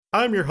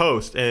I'm your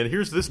host, and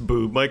here's this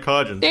boob, Mike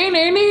Hodgins.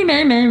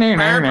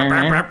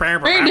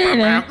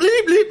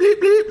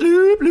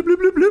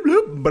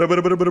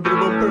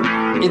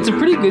 It's a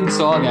pretty good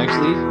song,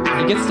 actually.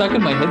 It gets stuck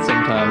in my head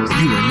sometimes.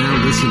 You are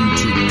now listening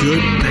to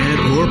Good, Bad,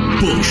 or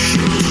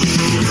Bullshit.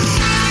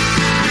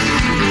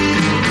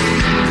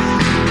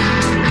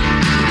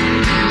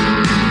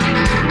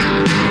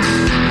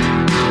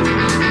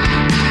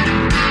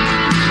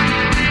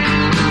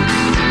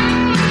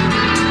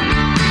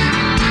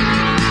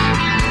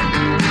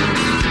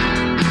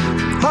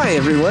 Hi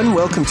everyone,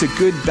 welcome to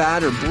Good,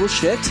 Bad, or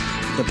Bullshit,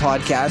 the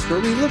podcast where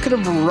we look at a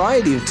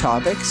variety of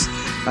topics,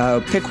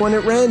 pick one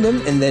at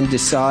random, and then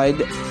decide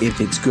if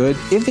it's good,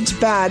 if it's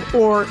bad,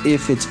 or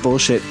if it's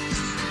bullshit.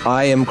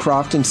 I am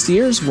Crofton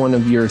Steers, one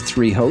of your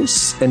three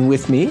hosts, and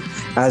with me,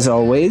 as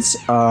always,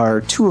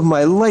 are two of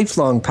my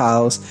lifelong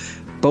pals,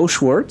 Bo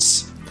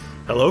Schwartz.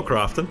 Hello,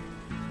 Crofton.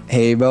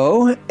 Hey,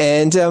 Bo.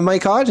 And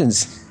Mike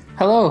Hodgins.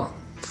 Hello.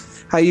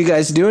 How you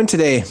guys doing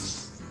today?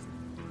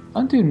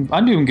 I'm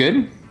doing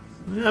good.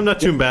 I'm not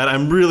too bad.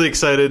 I'm really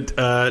excited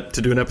to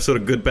do an episode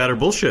of Good, Bad, or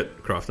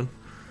Bullshit, Crofton.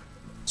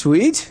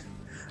 Sweet.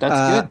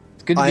 That's good.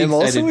 It's good to be I am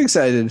also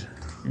excited.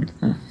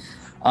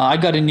 I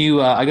got a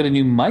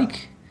new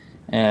mic.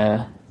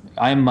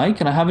 I'm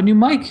Mike, and I have a new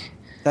mic.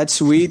 That's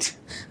sweet.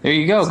 There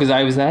you go. Because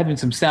I was having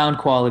some sound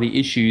quality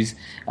issues,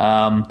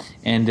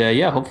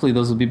 hopefully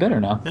those will be better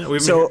now. Yeah,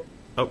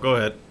 go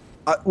ahead.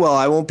 Well,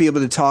 I won't be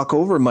able to talk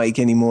over Mike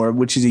anymore,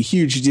 which is a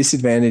huge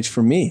disadvantage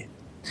for me.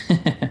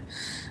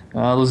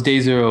 Those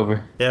days are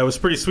over. Yeah, it was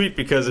pretty sweet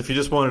because if you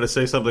just wanted to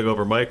say something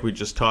over Mike, we'd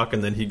just talk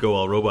and then he'd go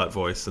all robot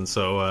voice. And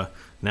so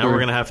now we're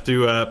going to have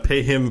to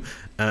pay him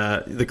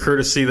the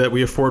courtesy that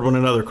we afford one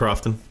another,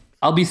 Crofton.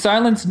 I'll be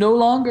silenced no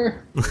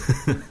longer.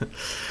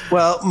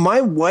 Well,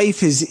 my wife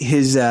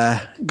has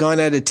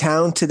gone out of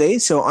town today,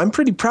 so I'm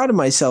pretty proud of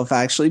myself,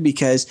 actually,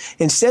 because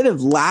instead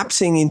of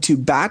lapsing into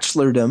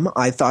bachelordom,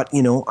 I thought,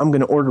 I'm going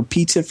to order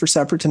pizza for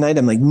supper tonight.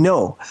 I'm like,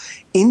 no.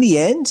 In the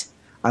end,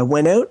 I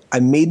went out, I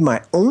made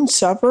my own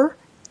supper,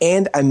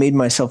 and I made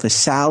myself a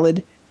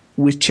salad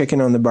with chicken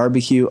on the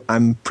barbecue.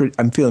 I'm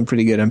feeling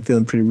pretty good. I'm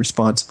feeling pretty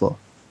responsible.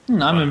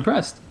 I'm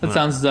impressed. That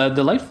sounds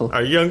delightful.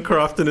 Our young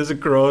Crofton is a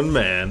grown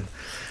man.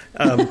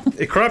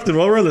 Hey, Crofton,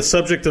 while we're on the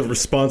subject of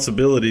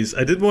responsibilities,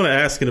 I did want to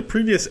ask, in a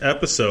previous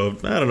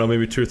episode, I don't know,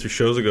 maybe 2 or 3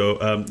 shows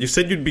ago, you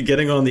said you'd be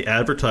getting on the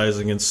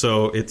advertising, and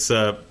so it's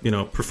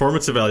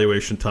performance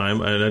evaluation time,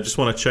 and I just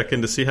want to check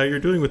in to see how you're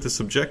doing with this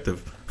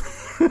objective.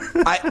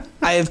 I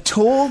have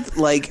told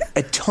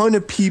a ton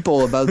of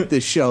people about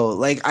this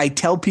show. I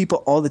tell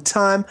people all the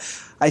time.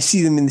 I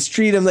see them in the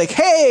street. I'm like,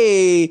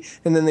 hey,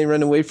 and then they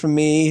run away from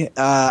me.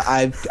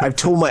 I've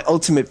told my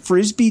ultimate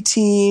frisbee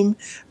team.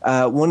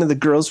 One of the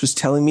girls was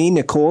telling me,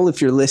 Nicole,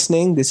 if you're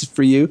listening, this is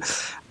for you.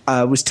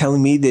 Was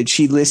telling me that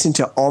she listened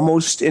to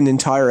almost an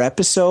entire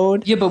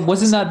episode. Yeah, but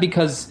wasn't that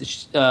because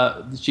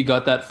she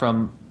got that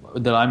from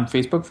that I'm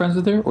Facebook friends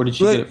with her, or did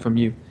she get it from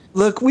you?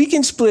 Look, we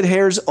can split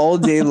hairs all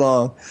day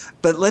long,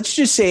 but let's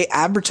just say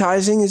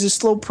advertising is a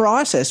slow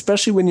process,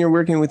 especially when you're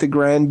working with a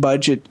grand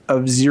budget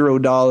of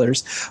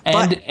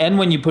 $0. And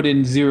when you put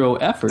in zero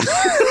effort.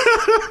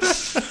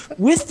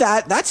 With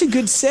that, that's a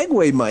good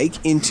segue, Mike,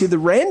 into the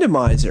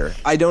randomizer.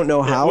 I don't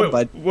know how,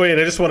 but...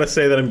 Wait, I just want to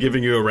say that I'm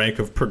giving you a rank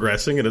of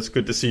progressing, and it's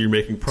good to see you're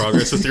making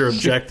progress with your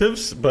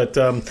objectives, but,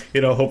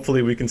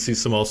 hopefully we can see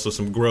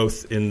some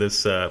growth in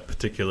this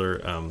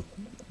particular,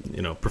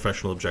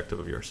 professional objective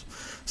of yours.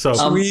 So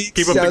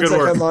keep up the good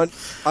work.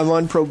 I'm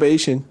on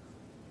probation.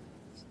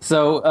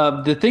 So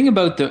the thing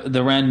about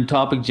the random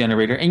topic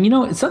generator,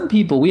 and some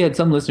people, we had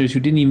some listeners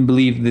who didn't even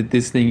believe that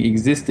this thing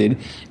existed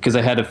because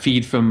I had a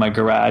feed from my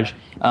garage.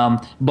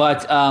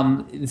 But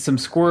some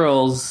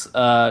squirrels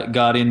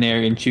got in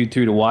there and chewed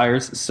through the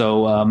wires.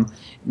 So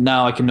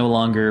now I can no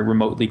longer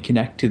remotely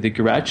connect to the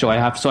garage. So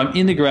I'm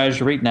in the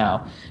garage right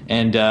now,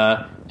 and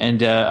I'm going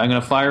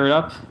to fire it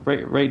up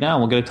right now.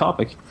 And we'll get a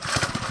topic.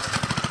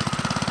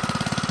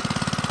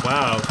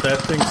 Wow,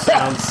 that thing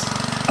sounds...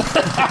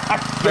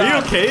 Are you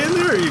okay in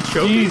there? Are you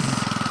choking?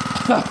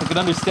 Jeez. I can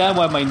understand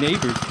why my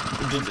neighbors...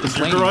 Is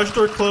your garage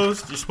door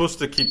closed? You're supposed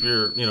to keep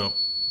your,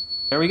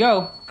 There we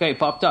go. Okay,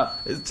 popped up.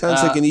 It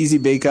sounds like an easy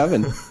bake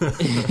oven.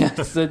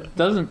 Yes, it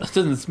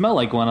doesn't smell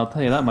like one, I'll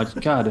tell you that much.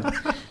 God.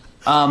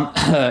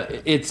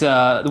 It's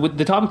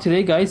the topic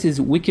today, guys, is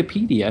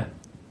Wikipedia.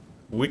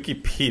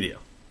 Wikipedia.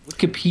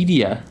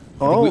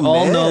 Oh, we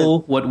all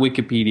know what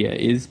Wikipedia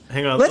is.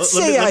 Hang on. Let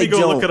me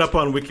go look it up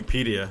on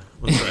Wikipedia.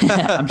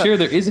 I'm sure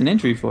there is an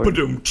entry for it.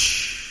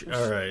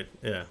 All right.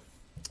 Yeah.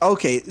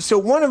 Okay, so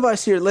one of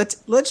us here,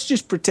 let's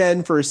just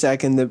pretend for a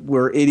second that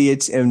we're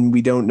idiots and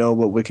we don't know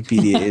what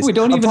Wikipedia is. We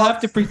don't even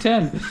have to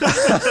pretend.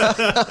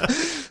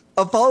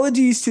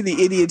 Apologies to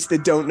the idiots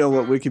that don't know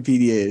what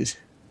Wikipedia is.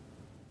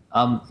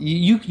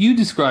 You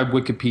describe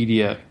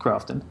Wikipedia,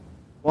 Crofton.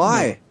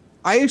 Why?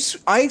 I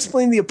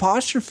explained the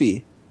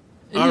apostrophe.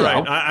 All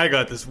right, I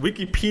got this.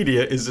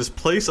 Wikipedia is this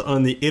place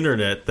on the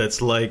internet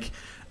that's like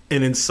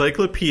an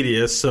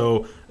encyclopedia.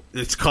 So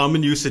its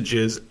common usage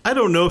is, I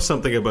don't know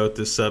something about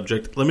this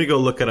subject. Let me go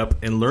look it up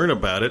and learn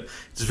about it.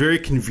 It's very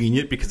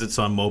convenient because it's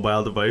on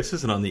mobile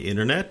devices and on the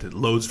internet. It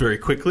loads very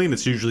quickly, and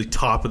it's usually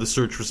top of the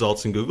search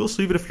results in Google.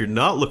 So even if you're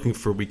not looking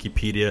for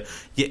Wikipedia,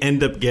 you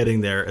end up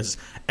getting there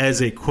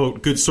as a,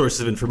 quote, good source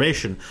of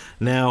information.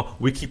 Now,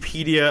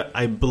 Wikipedia,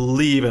 I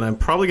believe, and I'm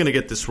probably going to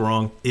get this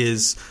wrong,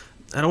 is...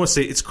 I don't want to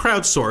say it's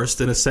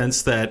crowdsourced in a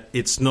sense that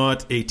it's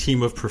not a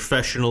team of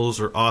professionals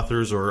or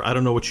authors, or I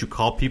don't know what you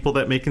call people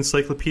that make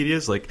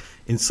encyclopedias, like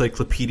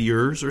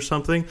encyclopediers or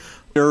something.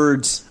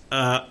 Nerds.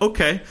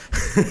 Okay.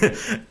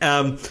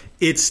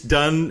 It's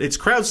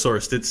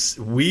crowdsourced. It's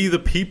we the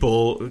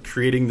people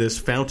creating this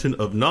fountain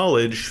of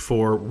knowledge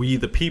for we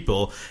the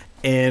people.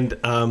 And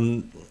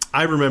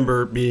I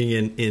remember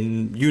being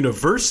in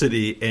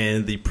university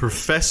and the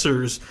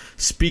professors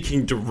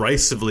speaking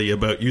derisively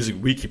about using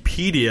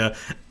Wikipedia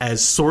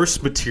as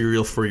source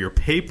material for your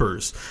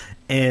papers.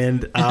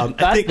 And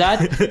I think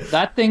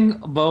that thing,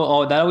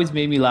 Bo, that always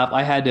made me laugh.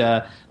 I had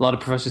a lot of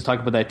professors talk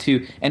about that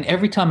too. And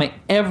every time I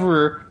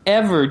ever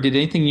did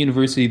anything in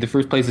university, the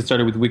first place it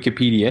started with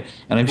Wikipedia.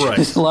 And I'm sure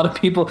there's a lot of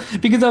people,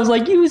 because I was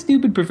like, you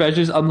stupid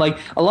professors. I'm like,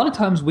 a lot of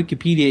times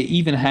Wikipedia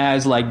even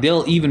has, like,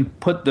 they'll even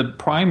put the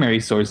primary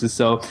sources.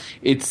 So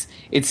it's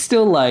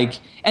still like,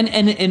 and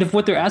if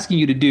what they're asking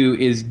you to do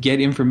is get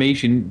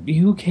information,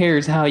 who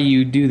cares how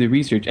you do the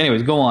research?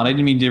 Anyways, go on. I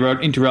didn't mean to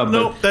interrupt.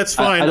 No, that's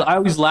fine. I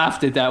always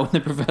laughed at that when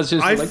the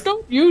professors were like,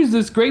 don't use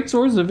this great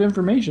source of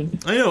information.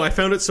 I know. I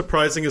found it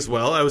surprising as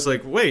well. I was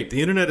like, wait,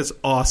 the internet is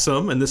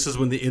awesome. And this is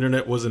when the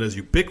internet wasn't as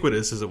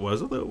ubiquitous as it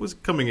was, although it was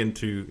coming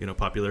into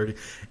popularity.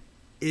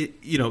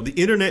 The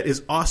internet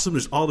is awesome.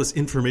 There's all this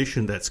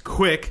information that's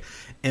quick.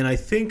 And I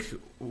think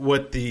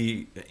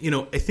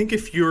I think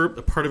if you're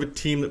a part of a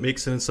team that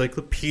makes an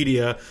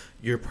encyclopedia,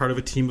 you're part of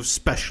a team of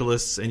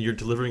specialists and you're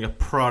delivering a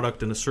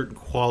product and a certain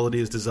quality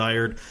is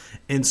desired.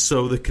 And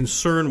so the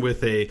concern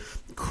with a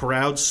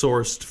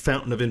crowdsourced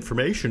fountain of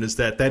information is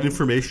that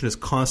information is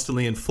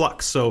constantly in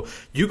flux. So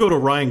you go to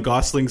Ryan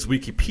Gosling's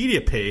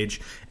Wikipedia page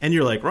and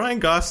you're like, Ryan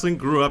Gosling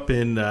grew up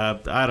in,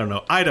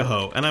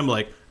 Idaho. And I'm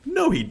like,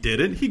 no, he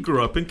didn't. He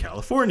grew up in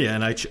California.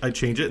 And I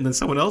change it. And then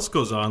someone else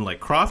goes on, like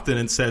Crofton,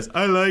 and says,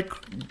 I like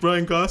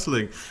Ryan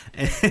Gosling.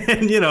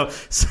 And,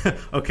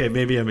 okay,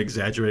 maybe I'm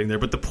exaggerating there.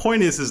 But the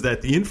point is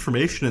that the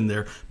information in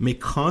there may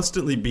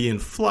constantly be in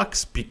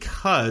flux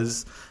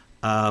because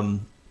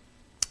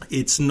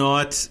it's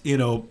not,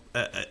 a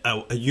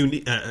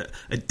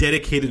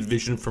dedicated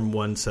vision from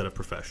one set of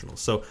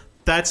professionals. So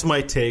that's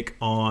my take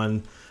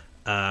on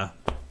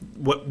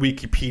what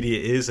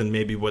Wikipedia is and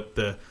maybe what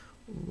a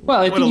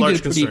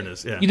large concern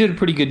is. Yeah. You did a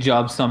pretty good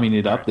job summing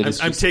it up.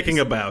 I'm taking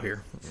a bow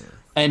here.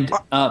 And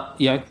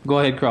go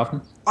ahead,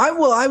 Crofton.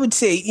 I would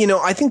say,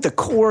 I think the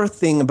core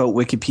thing about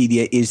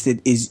Wikipedia is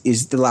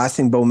the last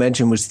thing Bo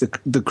mentioned was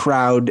the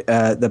crowd,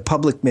 the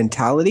public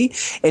mentality,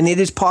 and it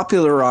is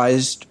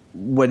popularized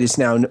what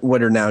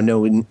are now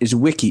known as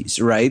wikis,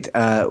 right?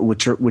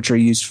 Which are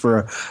used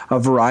for a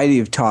variety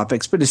of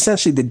topics, but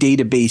essentially the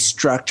database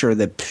structure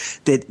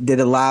that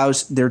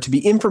allows there to be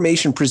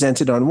information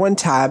presented on one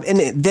tab, and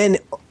then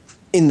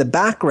in the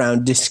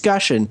background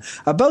discussion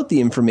about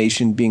the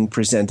information being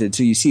presented.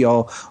 So you see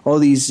all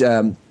these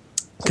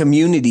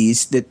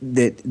communities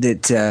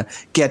that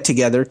get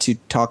together to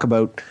talk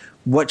about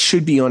what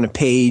should be on a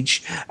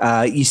page.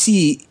 You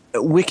see,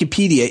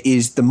 Wikipedia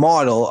is the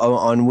model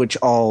on which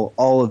all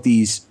of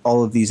these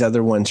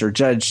other ones are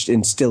judged,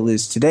 and still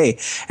is today.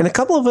 And a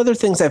couple of other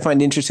things I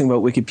find interesting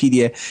about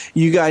Wikipedia,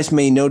 you guys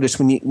may notice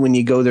when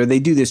you go there, they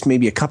do this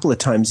maybe a couple of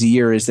times a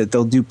year, is that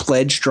they'll do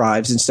pledge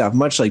drives and stuff,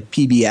 much like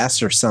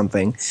PBS or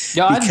something.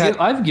 Yeah,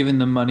 I've given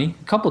them money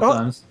a couple of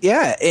times.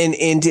 Yeah,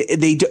 and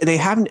they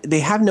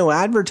have no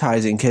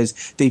advertising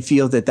because they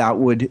feel that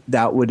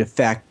would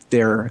affect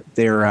their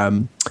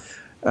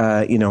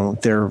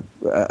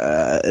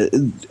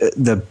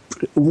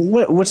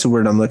what's the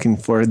word I'm looking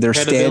for? Their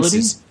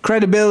stances.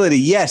 Credibility.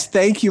 Yes,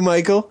 thank you,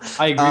 Michael.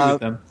 I agree with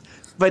them.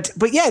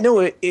 But yeah,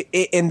 no,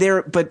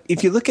 but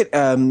if you look at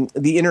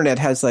the internet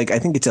has, like, I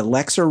think it's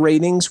Alexa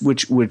ratings,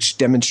 which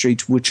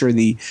demonstrates which are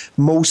the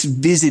most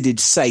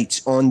visited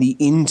sites on the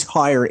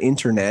entire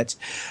internet,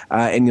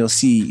 and you'll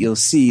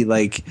see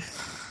like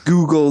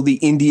Google, the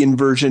Indian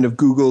version of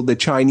Google, the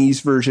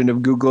Chinese version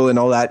of Google, and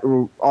all that,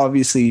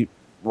 obviously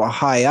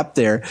high up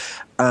there,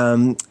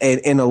 and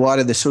a lot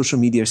of the social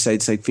media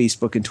sites like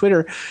Facebook and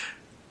Twitter.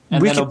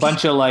 And then a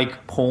bunch of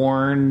like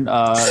porn,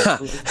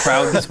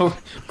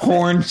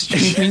 porn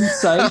streaming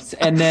sites,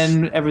 and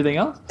then everything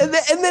else. And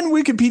then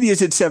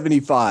Wikipedia's at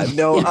 75.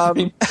 No,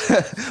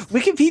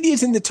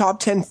 Wikipedia's in the top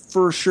 10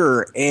 for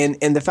sure. And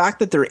the fact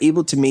that they're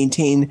able to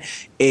maintain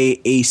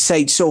a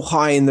site so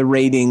high in the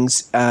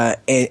ratings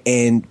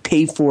and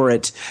pay for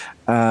it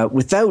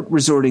without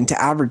resorting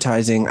to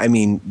advertising, I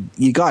mean,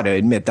 you got to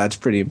admit that's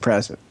pretty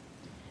impressive.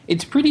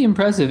 It's pretty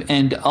impressive,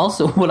 and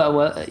also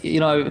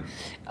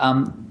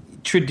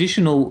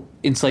traditional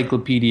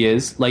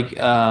encyclopedias like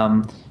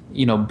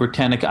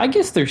Britannica, I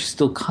guess they're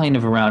still kind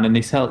of around,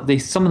 and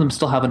some of them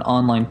still have an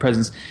online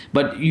presence.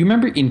 But you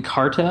remember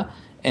Encarta,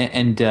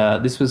 and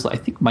this was, I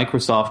think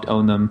Microsoft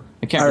owned them.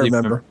 I can't really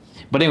remember.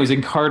 But anyways,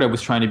 Encarta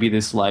was trying to be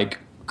this like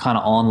kind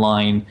of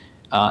online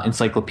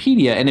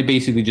encyclopedia, and it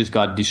basically just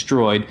got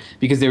destroyed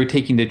because they were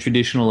taking the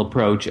traditional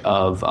approach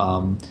of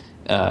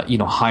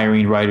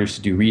hiring writers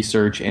to do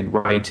research and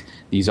write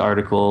these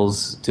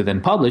articles to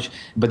then publish.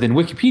 But then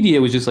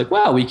Wikipedia was just like,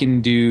 wow, we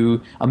can do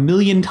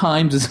 1,000,000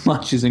 times as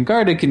much as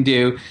Encarta can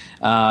do.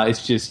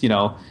 It's just,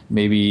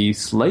 maybe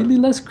slightly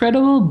less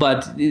credible.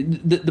 But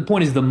the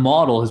point is the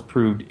model has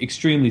proved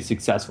extremely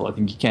successful. I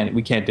think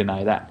we can't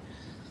deny that.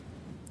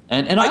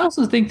 And I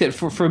also think that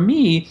for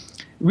me,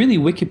 really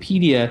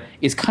Wikipedia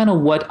is kind of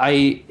what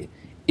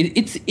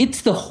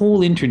it's the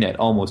whole internet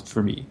almost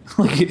for me.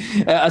 Like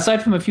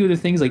aside from a few other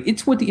things, like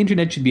it's what the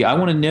internet should be. I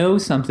want to know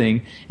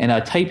something and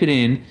I type it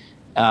in,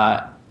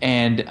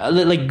 and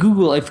like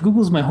Google. If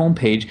Google's my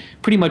homepage,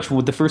 pretty much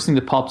the first thing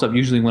that pops up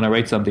usually when I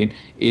write something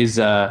is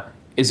a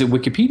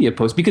Wikipedia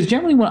post, because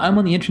generally when I'm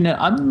on the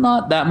internet, I'm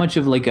not that much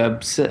of like a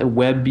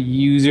web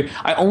user.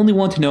 I only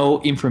want to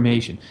know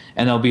information,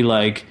 and I'll be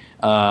like,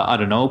 I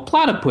don't know,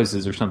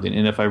 platypuses or something.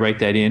 And if I write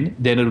that in,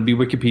 then it'll be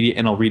Wikipedia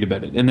and I'll read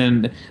about it. And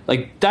then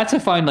like that's I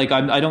find like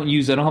I don't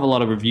have a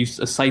lot of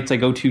reviews sites I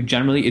go to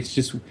generally. It's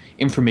just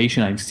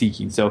information I'm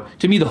seeking. So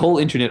to me, the whole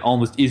internet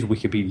almost is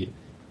Wikipedia.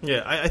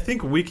 Yeah, I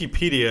think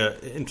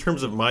Wikipedia, in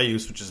terms of my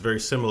use, which is very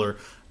similar,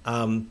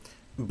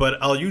 but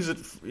I'll use it,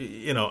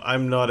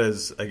 I'm not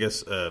as, I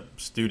guess,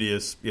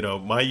 studious.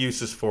 My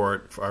uses for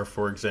it are,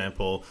 for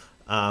example,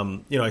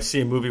 I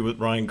see a movie with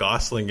Ryan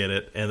Gosling in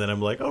it, and then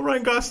I'm like, oh,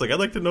 Ryan Gosling, I'd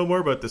like to know more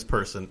about this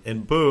person.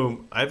 And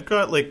boom, I've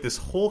got like this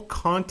whole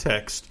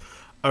context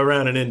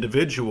around an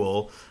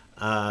individual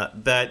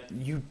that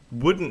you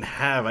wouldn't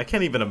have. I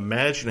can't even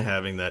imagine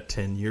having that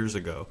 10 years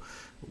ago,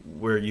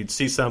 where you'd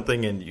see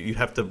something and you'd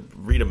have to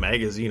read a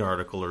magazine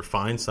article or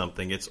find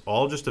something. It's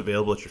all just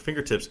available at your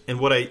fingertips. And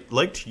what I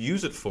like to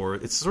use it for,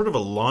 it's sort of a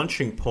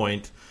launching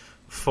point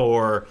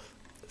for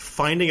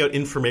finding out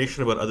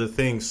information about other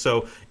things.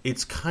 So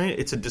it's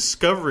a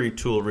discovery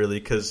tool, really,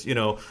 because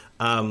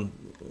I'm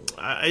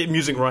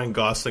using Ryan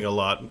Gosling a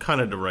lot,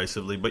 kind of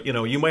derisively, but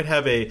you might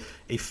have a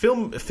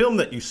film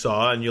that you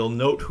saw, and you'll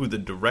note who the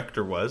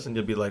director was, and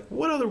you'll be like,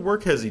 what other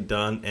work has he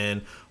done,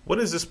 and what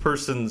is this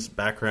person's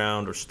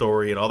background or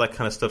story, and all that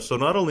kind of stuff. So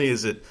not only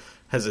has it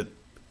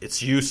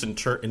its use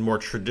in more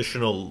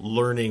traditional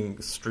learning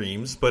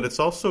streams, but it's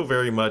also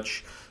very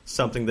much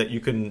something that you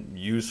can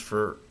use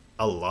for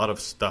a lot of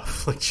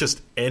stuff, like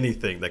just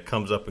anything that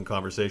comes up in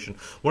conversation.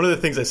 One of the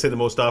things I say the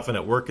most often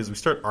at work is we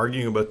start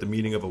arguing about the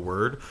meaning of a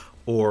word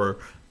or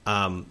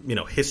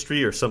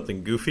history or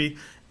something goofy,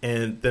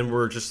 and then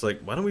we're just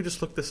like, why don't we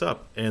just look this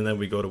up? And then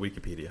we go to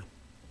Wikipedia.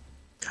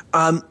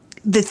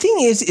 The thing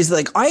is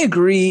like, I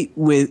agree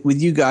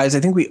with you guys.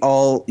 I think we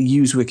all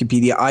use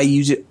Wikipedia. I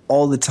use it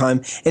all the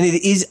time. And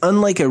it is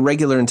unlike a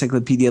regular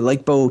encyclopedia.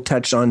 Like Bo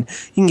touched on,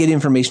 you can get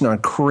information on a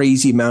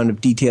crazy amount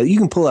of detail. You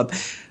can pull up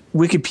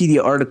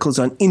Wikipedia articles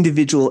on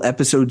individual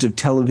episodes of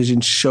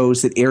television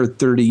shows that aired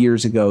 30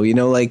 years ago.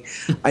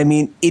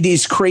 It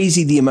is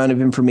crazy the amount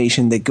of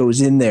information that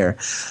goes in there.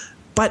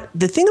 But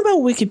the thing about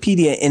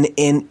Wikipedia,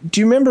 and do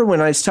you remember when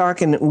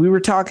we were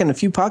talking a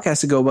few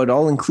podcasts ago about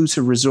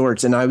all-inclusive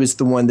resorts, and I was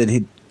the one that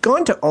had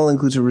gone to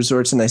all-inclusive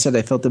resorts, and I said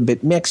I felt a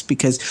bit mixed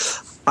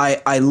because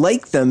I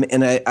like them,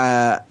 and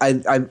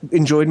I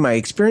enjoyed my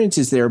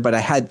experiences there, but I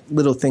had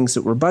little things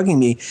that were bugging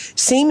me.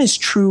 Same is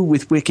true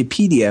with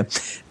Wikipedia.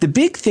 The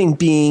big thing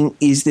being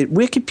is that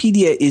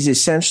Wikipedia is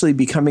essentially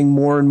becoming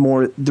more and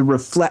more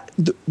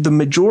the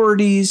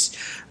majority's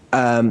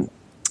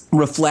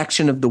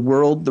reflection of the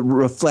world, the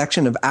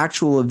reflection of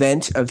actual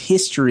event of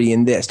history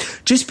in this.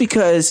 Just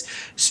because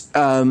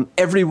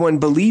everyone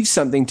believes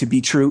something to be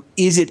true,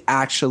 is it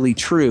actually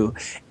true?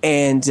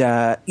 And,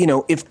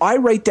 if I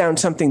write down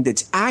something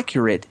that's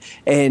accurate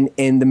and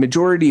the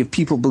majority of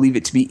people believe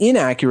it to be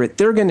inaccurate,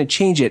 they're going to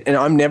change it. And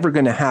I'm never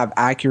going to have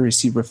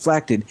accuracy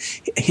reflected.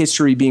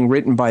 History being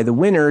written by the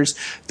winners.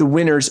 The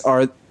winners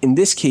are, in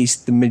this case,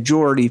 the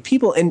majority of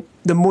people. And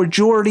the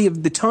majority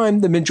of the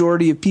time, the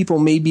majority of people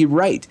may be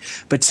right.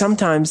 But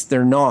sometimes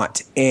they're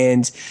not.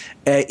 And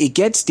it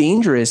gets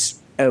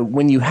dangerous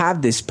when you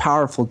have this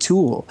powerful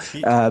tool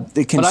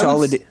that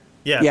consolidate.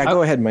 Yeah,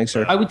 go ahead, Mike,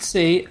 sir. I would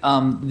say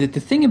that the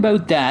thing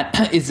about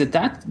that is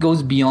that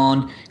goes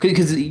beyond,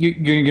 because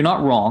you're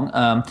not wrong.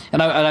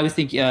 And I would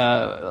think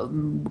a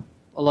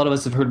lot of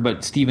us have heard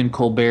about Stephen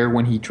Colbert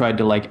when he tried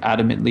to like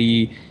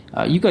adamantly.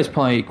 You guys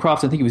probably,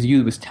 Crofts, I think it was you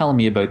that was telling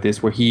me about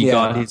this, where he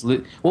got his.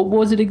 What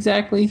was it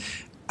exactly?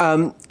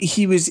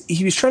 He was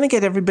trying to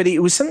get everybody. It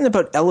was something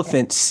about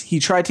elephants. He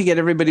tried to get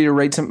everybody to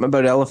write something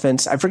about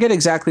elephants. I forget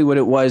exactly what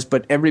it was,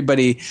 but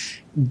everybody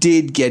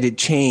did get it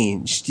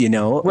changed.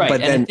 Right.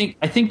 But and then,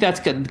 I think that's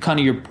kind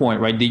of your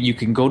point, right? That you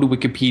can go to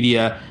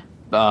Wikipedia,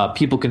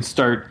 people can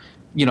start,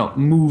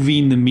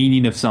 moving the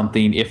meaning of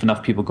something if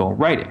enough people go and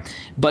write it.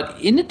 But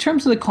in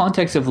terms of the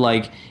context of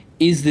like,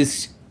 is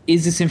this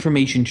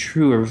information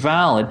true or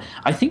valid?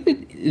 I think that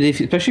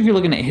especially if you're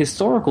looking at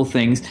historical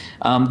things,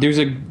 there's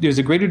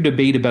a greater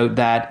debate about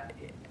that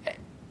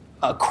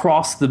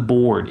across the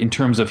board in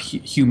terms of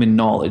human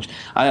knowledge.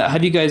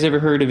 Have you guys ever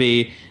heard of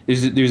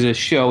there's a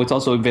show, it's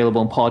also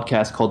available in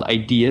podcast, called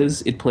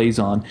Ideas. It plays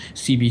on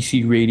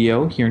CBC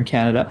Radio here in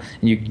Canada,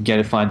 and you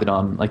can find it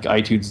on like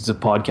iTunes. It's a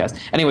podcast.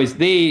 Anyways,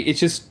 it's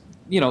just,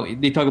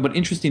 they talk about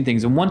interesting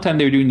things. And one time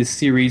they were doing this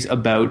series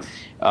about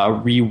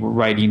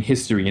rewriting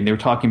history, and they were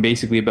talking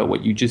basically about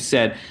what you just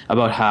said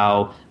about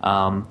how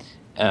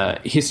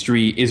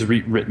history is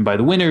rewritten by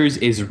the winners,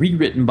 is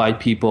rewritten by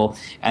people,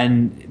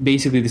 and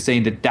basically they're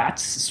saying that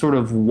that's sort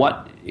of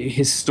what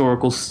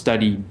historical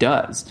study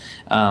does.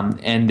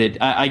 And that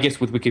I guess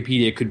with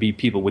Wikipedia it could be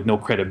people with no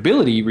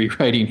credibility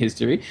rewriting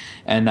history,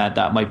 and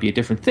that might be a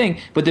different thing.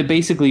 But that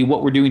basically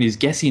what we're doing is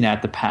guessing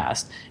at the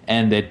past,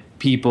 and that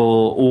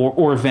people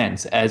or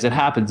events as it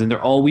happens, and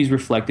they're always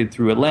reflected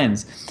through a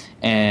lens.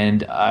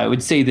 And I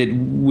would say that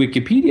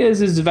Wikipedia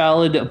is as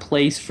valid a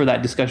place for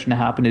that discussion to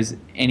happen as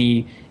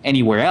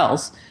anywhere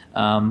else.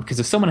 Because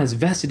if someone has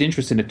vested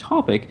interest in a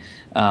topic,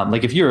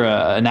 like if you're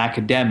an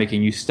academic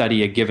and you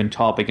study a given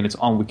topic and it's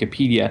on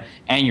Wikipedia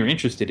and you're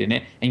interested in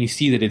it and you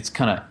see that it's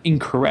kind of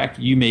incorrect,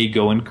 you may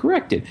go and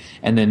correct it.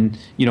 And then,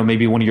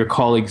 maybe one of your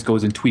colleagues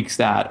goes and tweaks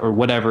that or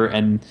whatever.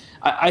 And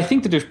I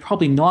think that there's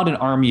probably not an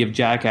army of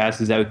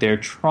jackasses out there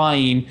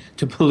trying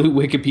to pollute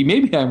Wikipedia.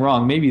 Maybe I'm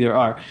wrong. Maybe there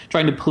are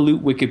trying to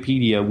pollute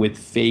Wikipedia with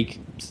fake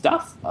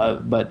stuff.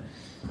 But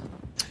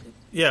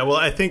yeah, well,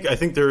 I think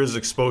there is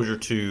exposure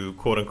to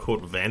quote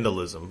unquote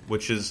vandalism,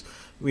 which is,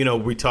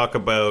 we talk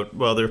about,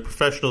 well, there are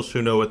professionals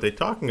who know what they're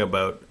talking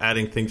about,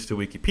 adding things to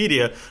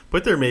Wikipedia,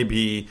 but there may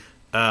be,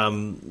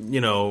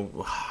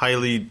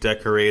 highly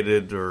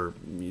decorated or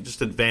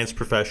just advanced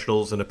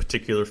professionals in a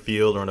particular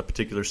field or on a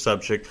particular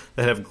subject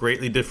that have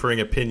greatly differing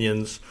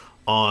opinions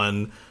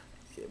on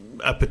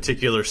a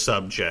particular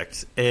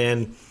subject.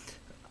 And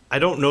I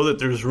don't know that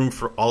there's room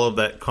for all of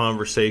that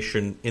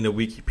conversation in a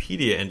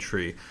Wikipedia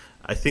entry.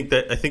 I think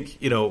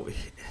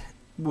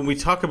when we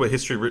talk about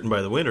history written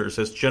by the winners,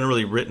 it's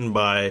generally written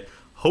by,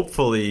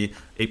 hopefully,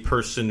 a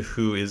person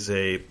who is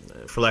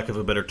for lack of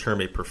a better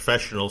term, a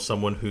professional,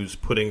 someone who's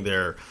putting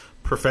their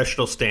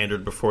professional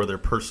standard before their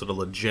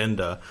personal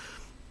agenda.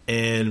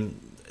 And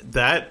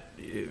that,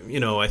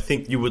 I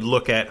think you would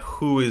look at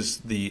who is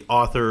the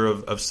author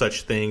of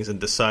such things and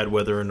decide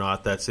whether or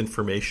not that's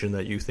information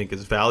that you think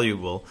is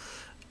valuable.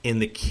 In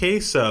the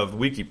case of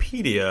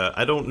Wikipedia,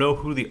 I don't know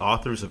who the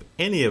authors of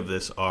any of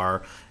this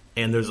are,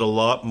 and there's a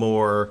lot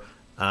more,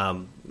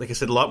 like I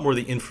said, a lot more of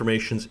the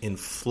information's in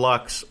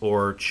flux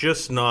or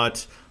just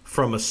not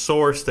from a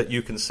source that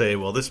you can say,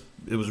 well,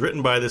 it was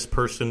written by this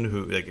person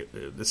who,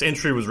 this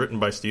entry was written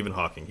by Stephen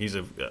Hawking. He's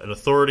an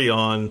authority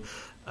on,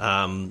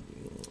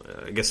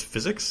 I guess,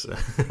 physics.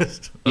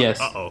 Yes.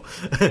 So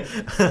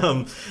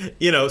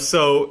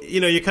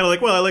you're kind of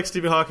like, well, I like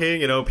Stephen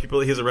Hawking. He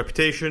has a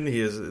reputation. He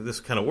has this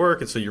kind of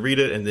work, and so you read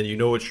it, and then you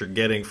know what you're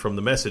getting from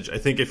the message. I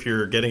think if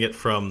you're getting it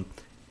from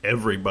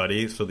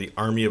everybody, so the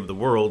army of the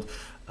world,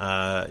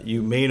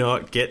 you may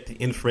not get the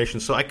information.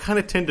 So I kind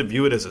of tend to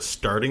view it as a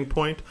starting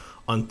point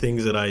on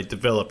things that I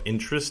develop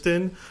interest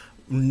in,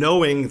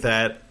 knowing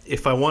that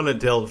if I want to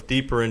delve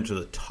deeper into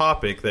the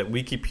topic, that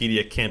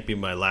Wikipedia can't be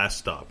my last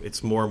stop.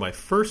 It's more my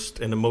first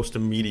and the most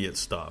immediate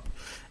stop.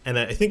 And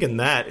I think in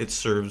that it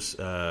serves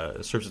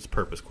its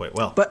purpose quite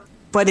well.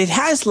 But it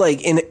has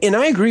and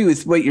I agree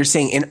with what you're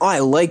saying, and I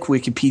like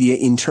Wikipedia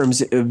in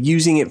terms of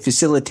using it,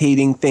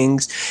 facilitating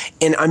things,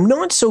 and I'm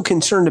not so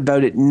concerned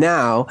about it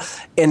now.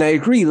 And I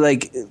agree,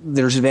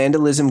 there's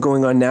vandalism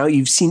going on now.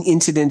 You've seen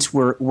incidents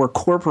where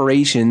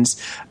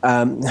corporations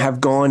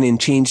have gone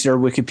and changed their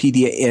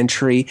Wikipedia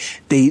entry.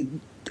 They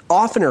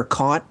often are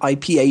caught,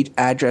 IP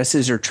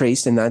addresses are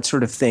traced and that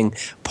sort of thing.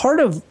 Part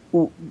of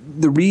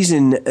the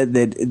reason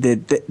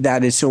that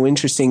is so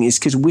interesting is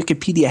because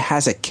Wikipedia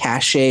has a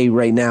cache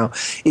right now.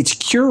 It's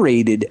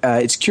curated.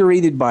 It's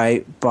curated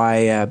by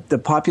the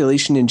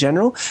population in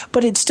general,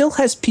 but it still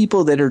has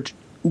people that are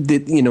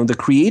the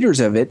creators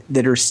of it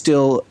that are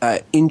still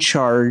in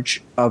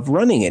charge of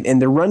running it,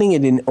 and they're running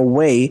it in a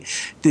way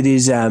that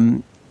is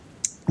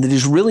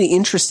really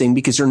interesting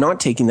because they're not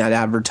taking that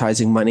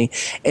advertising money,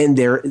 and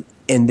they're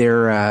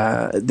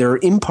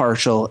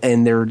impartial,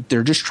 and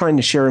they're just trying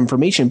to share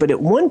information. But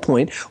at one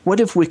point, what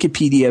if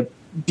Wikipedia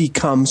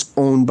becomes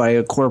owned by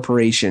a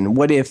corporation?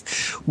 What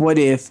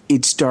if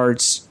it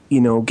starts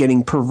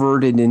getting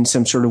perverted in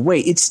some sort of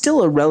way? It's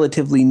still a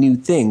relatively new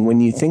thing when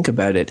you think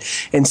about it.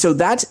 And so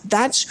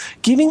that's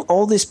giving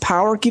all this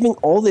power, giving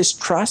all this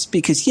trust,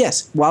 because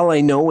yes, while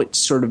I know it's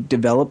sort of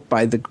developed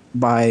by the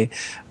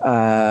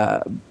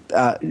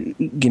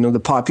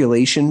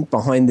population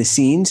behind the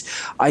scenes,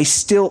 I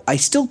still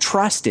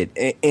trust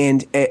it.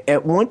 And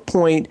at one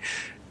point,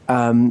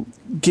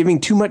 giving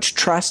too much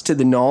trust to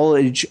the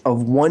knowledge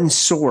of one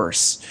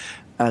source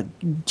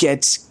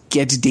gets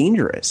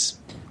dangerous.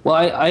 Well,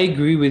 I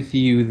agree with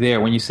you there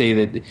when you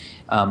say that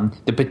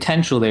the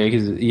potential there,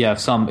 because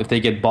if they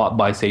get bought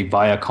by, say,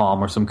 Viacom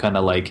or some kind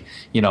of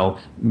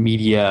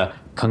media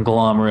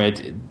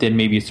conglomerate, then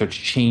maybe it starts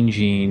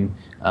changing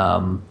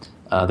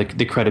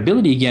the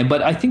credibility again.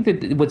 But I think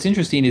that what's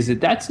interesting is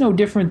that that's no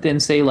different than,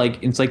 say,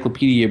 like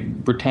Encyclopedia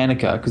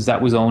Britannica, because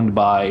that was owned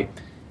by,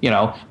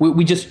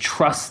 we just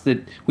trust that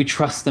we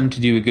trust them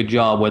to do a good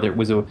job, whether it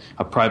was a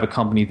private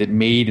company that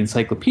made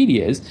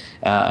encyclopedias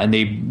and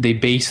they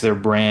base their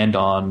brand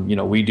on,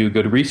 we do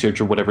good research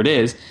or whatever it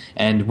is.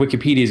 And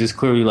Wikipedia is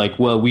clearly like,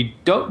 well, we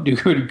don't do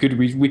good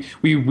research.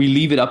 We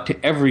leave it up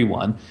to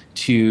everyone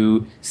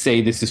to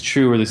say this is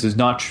true or this is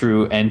not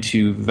true and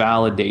to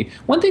validate.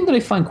 One thing that I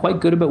find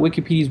quite good about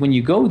Wikipedia is when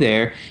you go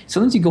there,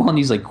 sometimes you go on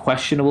these like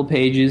questionable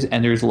pages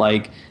and there's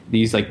like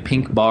these like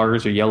pink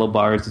bars or yellow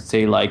bars that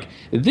say like,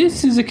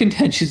 this is a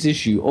contentious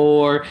issue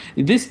or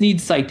this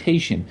needs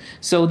citation.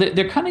 So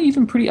they're kind of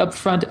even pretty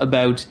upfront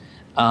about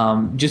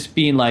just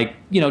being like,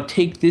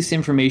 take this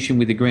information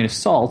with a grain of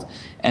salt.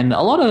 And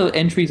a lot of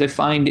entries I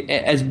find,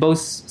 as both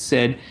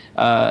said,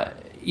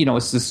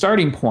 it's the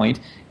starting point.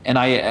 And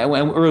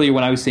earlier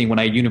when I was saying when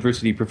I had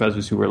university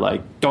professors who were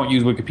like, don't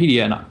use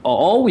Wikipedia, and I'll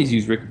always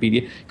use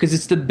Wikipedia because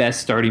it's the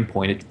best starting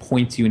point. It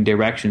points you in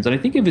directions. And I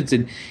think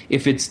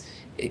if it's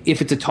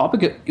a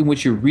topic in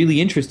which you're really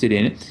interested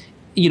in,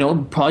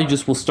 probably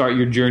just will start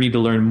your journey to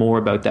learn more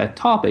about that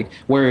topic.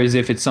 Whereas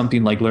if it's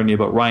something like learning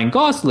about Ryan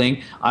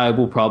Gosling, I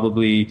will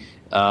probably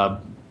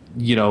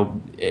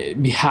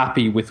be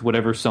happy with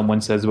whatever someone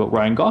says about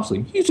Ryan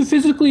Gosling. He's a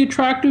physically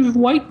attractive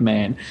white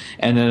man.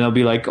 And then I'll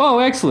be like, oh,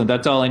 excellent.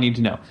 That's all I need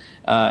to know.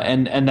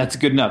 And that's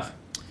good enough.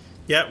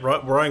 Yeah,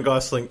 Ryan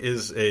Gosling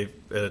is an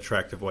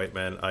attractive white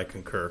man. I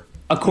concur.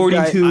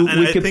 According to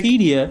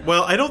Wikipedia.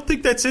 I don't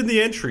think that's in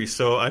the entry,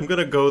 so I'm going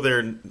to go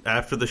there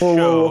after the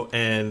show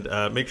and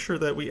make sure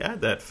that we add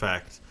that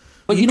fact.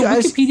 But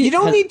Wikipedia you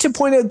don't need to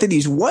point out that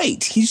he's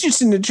white. He's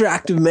just an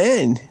attractive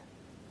man.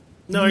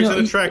 No, he's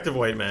an attractive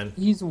white man.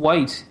 He's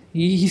white.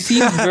 He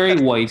seems very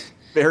white.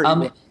 Very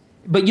white.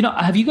 But,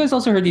 have you guys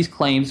also heard these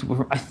claims?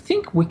 I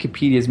think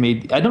Wikipedia's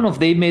made, I don't know if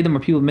they've made them or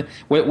people have made,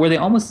 where they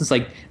almost, it's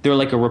like, they're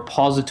like a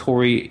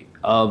repository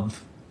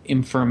of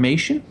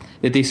information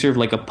that they serve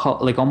like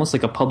almost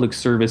like a public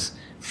service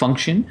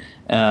function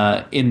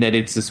in that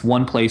it's this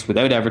one place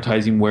without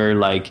advertising where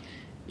like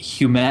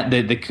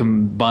the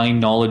combined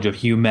knowledge of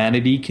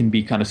humanity can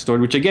be kind of stored,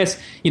 which I guess,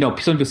 some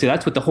people say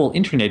that's what the whole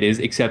internet is,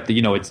 except that,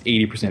 it's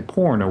 80%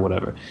 porn or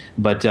whatever.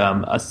 But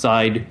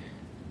aside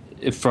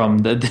from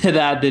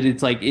that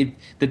it's like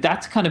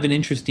that's kind of an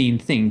interesting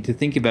thing to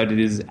think about. It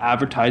is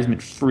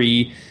advertisement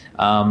free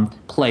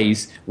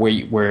place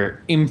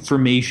where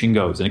information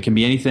goes, and it can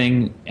be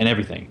anything and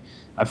everything.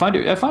 I find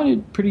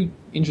it pretty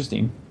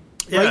interesting.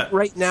 Yeah.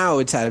 Right now,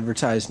 it's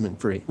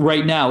advertisement free.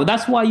 Right now,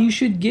 that's why you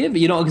should give.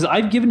 Because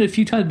I've given it a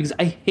few times because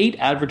I hate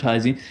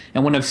advertising,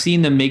 and when I've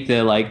seen them make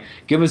the like,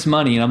 give us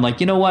money, and I'm like,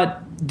 you know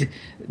what?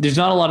 There's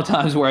not a lot of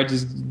times where I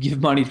just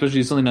give money,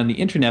 especially something on the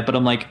internet. But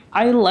I'm like,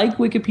 I like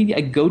Wikipedia.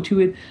 I go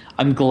to it.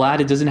 I'm glad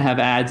it doesn't have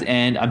ads,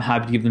 and I'm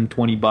happy to give them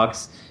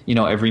 $20,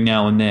 every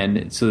now and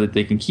then, so that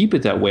they can keep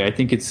it that way. I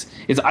think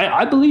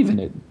I believe in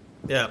it.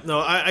 Yeah, no,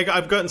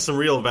 I've gotten some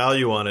real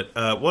value on it.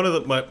 One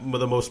of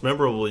the most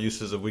memorable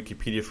uses of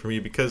Wikipedia for me,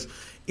 because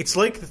it's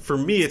like, for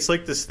me, it's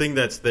like this thing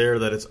that's there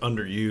that it's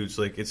underused.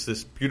 Like, it's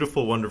this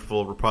beautiful,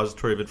 wonderful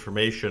repository of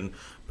information,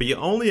 but you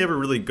only ever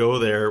really go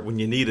there when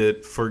you need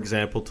it, for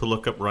example, to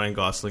look up Ryan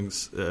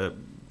Gosling's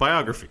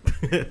biography.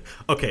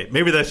 Okay,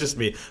 maybe that's just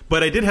me.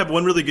 But I did have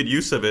one really good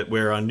use of it,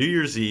 where on New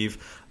Year's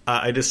Eve,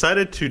 I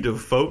decided to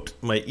devote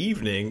my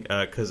evening,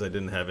 because I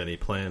didn't have any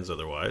plans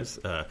otherwise.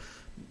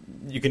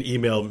 You can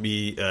email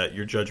me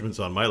your judgments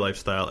on my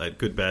lifestyle at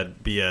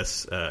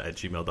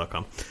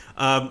goodbadbs@gmail.com.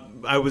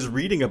 I was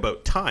reading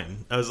about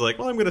time. I was like,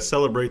 well, I'm going to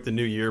celebrate the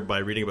new year by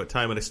reading about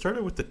time. And I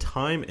started with the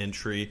time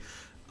entry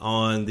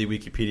on the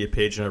Wikipedia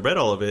page, and I read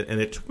all of it. And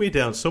it took me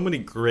down so many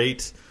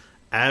great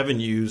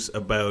avenues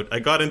about, I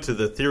got into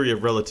the theory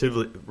of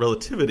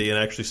relativity and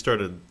actually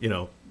started,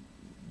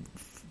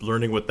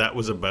 learning what that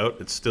was about.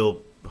 It's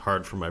still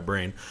hard for my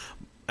brain.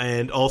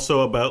 And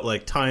also about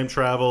like time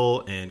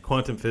travel and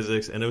quantum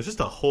physics, and it was just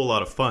a whole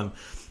lot of fun.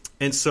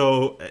 And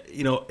so,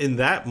 in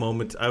that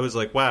moment, I was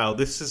like, wow,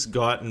 this has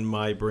gotten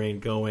my brain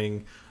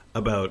going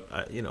about,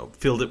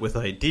 filled it with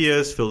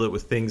ideas, filled it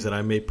with things that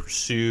I may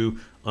pursue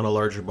on a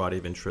larger body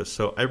of interest.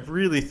 So I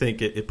really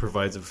think it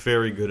provides a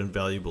very good and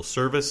valuable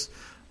service.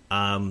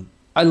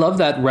 I love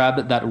that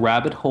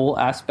rabbit hole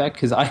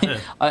aspect, because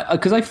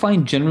I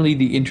find generally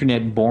the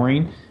internet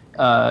boring.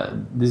 If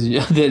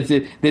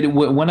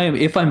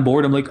I'm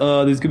bored, I'm like,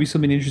 oh, there's gonna be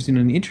something interesting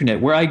on the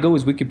internet. Where I go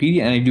is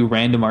Wikipedia, and I do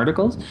random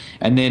articles,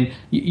 and then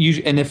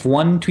and if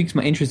one tweaks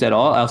my interest at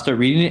all, I'll start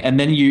reading it, and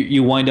then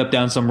you wind up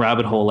down some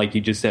rabbit hole, like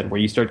you just said,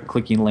 where you start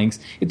clicking links.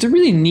 It's a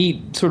really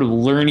neat sort of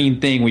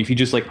learning thing, where if you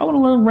just like, I want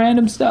to learn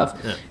random stuff.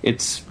 Yeah.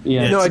 It's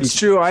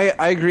true. I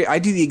agree. I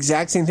do the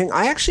exact same thing.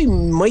 I actually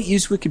might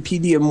use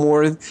Wikipedia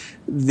more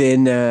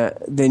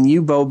than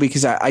you, Bo,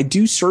 because I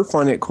do surf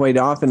on it quite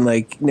often.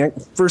 Like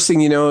first thing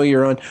you know,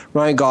 you're on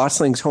Ryan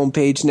Gosling's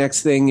homepage.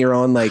 Next thing you're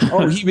on like,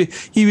 oh,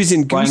 he was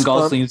in Goosebumps. Ryan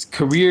Gosling's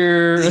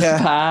career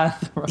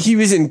path. He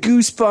was in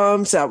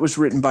Goosebumps. That was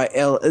written by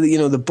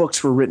the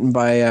books were written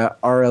by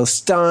R.L.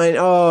 Stein.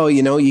 Oh,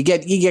 you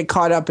get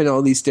caught up in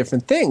all these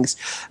different things.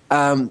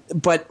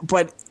 But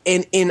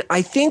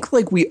I think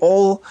like we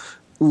all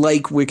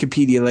like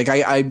Wikipedia. Like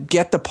I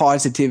get the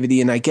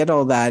positivity and I get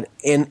all that,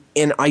 and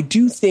I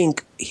do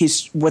think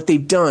what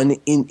they've done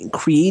in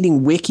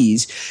creating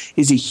wikis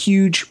is a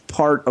huge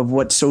part of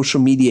what social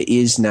media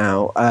is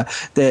now.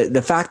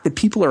 The fact that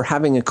people are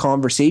having a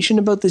conversation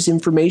about this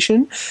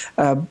information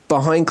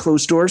behind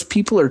closed doors,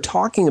 people are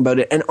talking about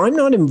it, and I'm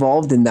not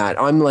involved in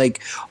that. I'm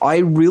like, I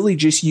really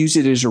just use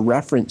it as a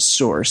reference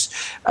source.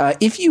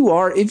 If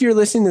you're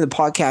listening to the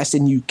podcast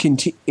and you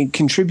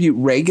contribute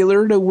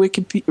regularly to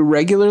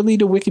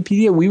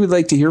Wikipedia, we would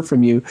like to hear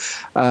from you.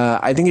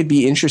 I think it'd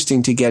be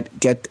interesting to get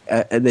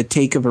the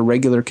take of a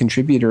regular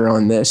contributor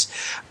on this,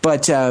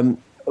 but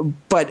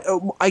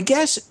I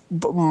guess,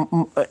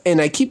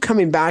 and I keep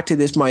coming back to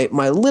this. The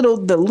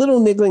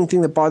little niggling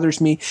thing that bothers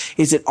me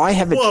is that I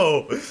have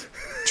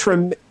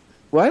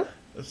what?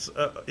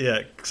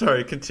 Yeah,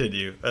 sorry.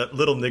 Continue.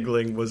 Little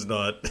niggling was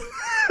not.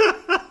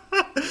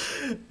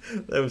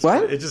 That was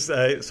what? It just.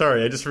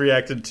 Sorry, I just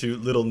reacted to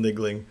little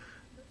niggling.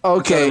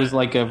 Okay. It was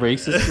like a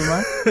racist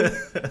remark.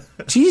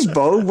 Jeez,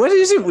 Bo, what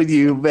is it with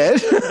you, man?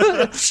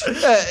 I'm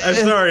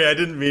sorry, I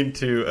didn't mean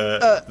to.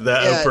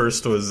 That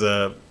outburst was,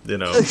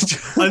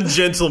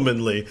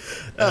 ungentlemanly.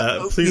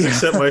 Please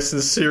accept my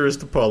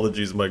sincerest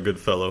apologies, my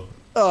good fellow.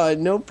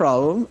 No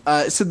problem.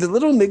 So the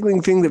little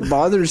niggling thing that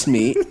bothers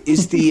me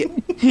is the...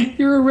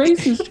 You're a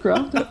racist,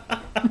 Crofton.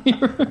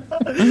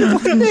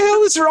 What the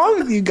hell is wrong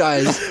with you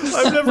guys?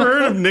 I've never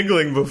heard of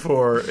niggling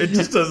before. It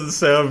just doesn't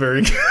sound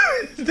very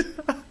good.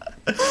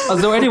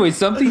 So anyway,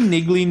 something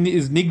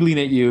is niggling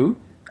at you.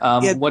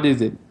 What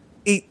is it?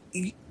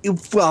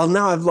 Well,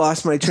 now I've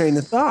lost my train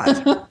of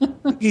thought.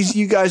 Because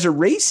you guys are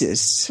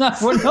racists.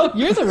 Well, no,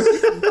 you're the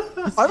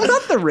racist. I'm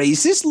not the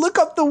racist. Look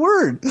up the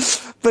word.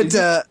 But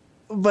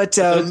it's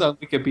on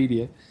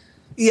Wikipedia.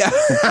 Yeah,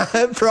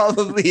 it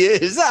probably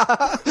is.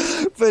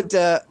 But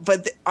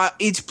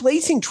it's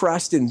placing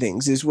trust in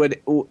things is what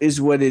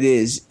it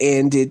is,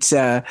 and it's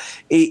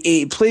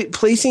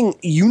placing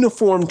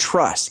uniform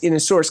trust in a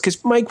source.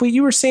 Because Mike, what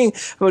you were saying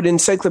about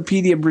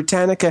Encyclopedia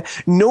Britannica,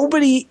 even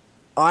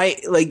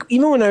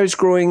when I was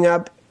growing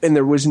up and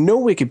there was no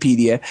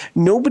Wikipedia,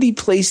 nobody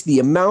placed the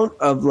amount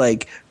of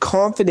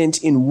confidence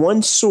in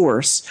one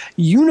source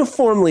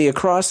uniformly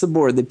across the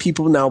board that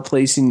people now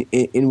place in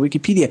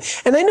Wikipedia.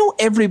 And I know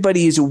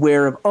everybody is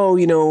aware of,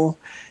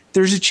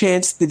 there's a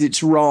chance that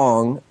it's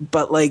wrong,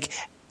 but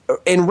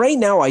and right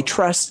now I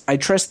trust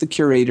the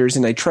curators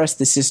and I trust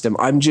the system.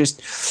 I'm just,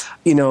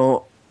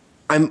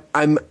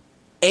 I'm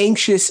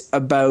anxious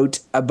about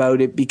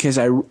it because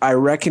I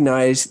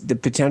recognize the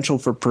potential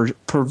for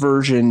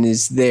perversion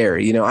is there.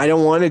 I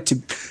don't want it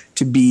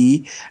to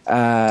be,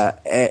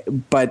 but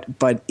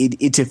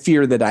it's a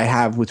fear that I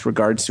have with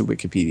regards to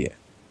Wikipedia.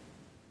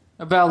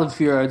 A valid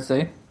fear, I'd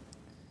say.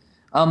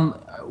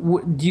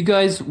 Do you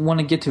guys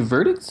want to get to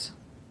verdicts?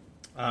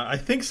 I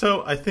think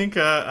so. I think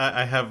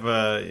I have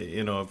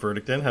a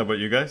verdict in. How about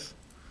you guys?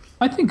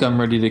 I think I'm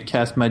ready to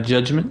cast my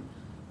judgment.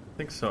 I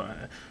think so.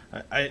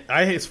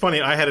 It's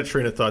funny. I had a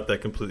train of thought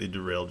that completely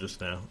derailed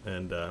just now,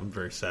 and I'm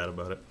very sad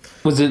about it.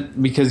 Was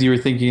it because you were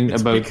thinking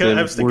about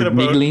the word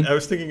niggling? I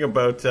was thinking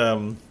about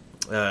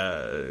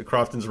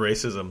Crofton's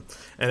racism,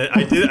 and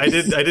I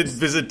did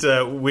visit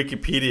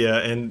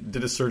Wikipedia and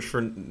did a search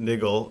for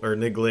niggle or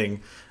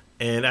niggling,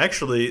 and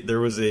actually there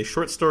was a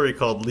short story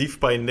called "Leaf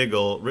by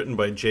Niggle" written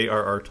by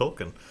J.R.R.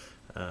 Tolkien.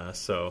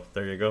 So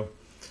there you go.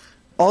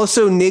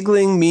 Also,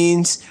 niggling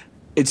means.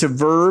 It's a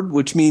verb,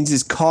 which means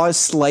is cause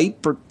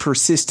slight but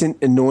persistent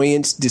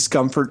annoyance,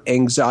 discomfort,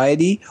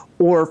 anxiety,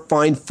 or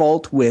find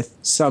fault with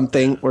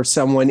something or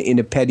someone in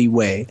a petty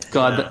way.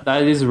 God,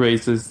 that is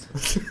racist.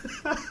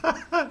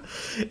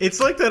 It's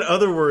like that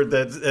other word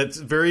that's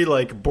very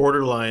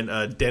borderline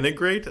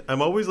denigrate.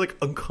 I'm always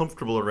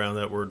uncomfortable around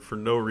that word for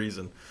no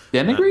reason.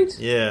 Denigrate?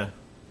 Yeah.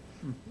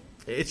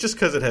 It's just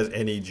because it has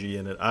NEG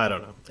in it. I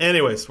don't know.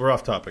 Anyways, we're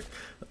off topic,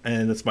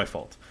 and it's my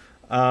fault.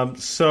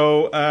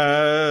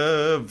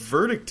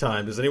 Verdict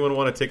time. Does anyone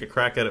want to take a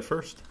crack at it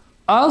first?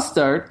 I'll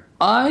start.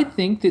 I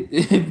think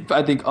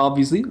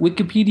obviously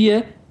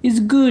Wikipedia is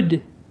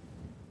good.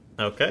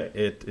 Okay,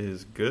 it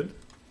is good.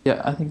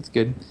 Yeah, I think it's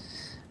good.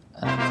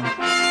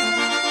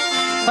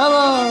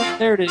 Hello,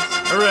 there it is.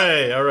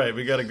 Hooray! All right,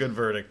 we got a good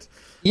verdict.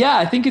 Yeah,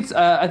 I think it's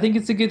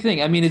a good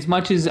thing. I mean, as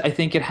much as I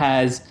think it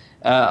has,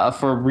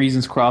 for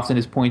reasons Crofton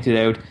has pointed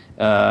out,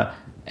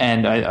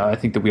 and I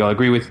think that we all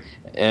agree with.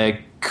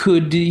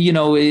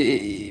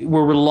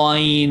 We're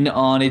relying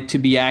on it to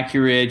be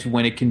accurate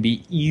when it can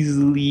be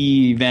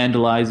easily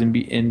vandalized and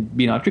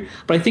be not true.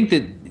 But I think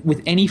that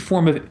with any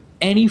form of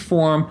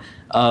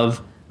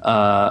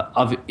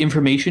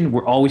information,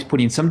 we're always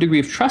putting some degree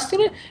of trust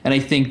in it. And I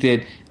think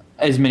that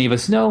as many of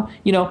us know,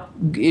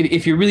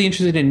 if you're really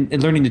interested in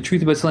learning the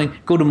truth about something,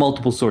 go to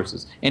multiple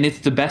sources. And it's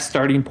the best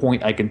starting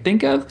point I can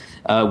think of.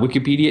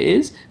 Wikipedia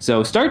is.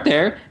 So start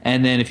there.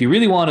 And then if you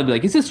really want to be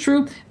like, is this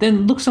true?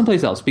 Then look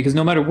someplace else. Because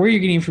no matter where you're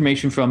getting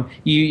information from,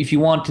 if you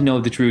want to know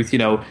the truth,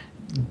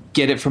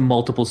 get it from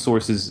multiple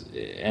sources.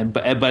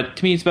 But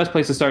to me, it's the best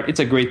place to start. It's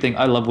a great thing.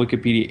 I love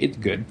Wikipedia. It's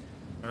good.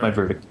 My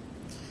verdict.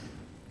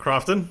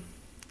 Crofton?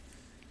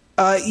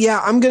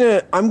 I'm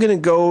gonna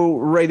go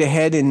right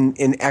ahead and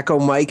echo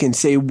Mike and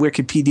say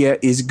Wikipedia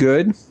is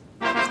good.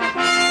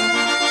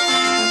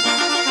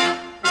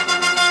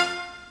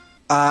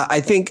 I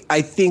think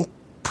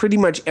pretty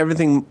much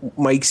everything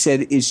Mike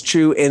said is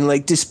true, and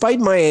like despite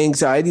my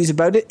anxieties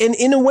about it, and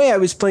in a way I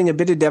was playing a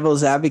bit of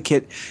devil's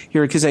advocate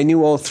here because I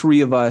knew all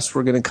three of us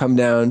were going to come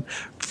down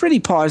pretty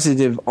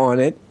positive on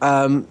it.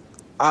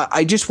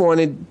 I just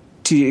wanted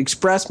to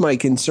express my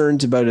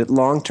concerns about it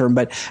long term,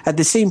 but at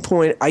the same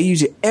point, I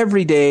use it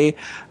every day.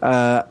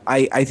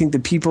 I think the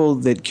people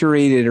that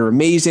curate it are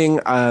amazing.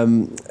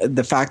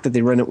 The fact that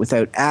they run it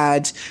without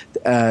ads,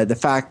 the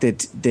fact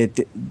that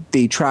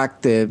they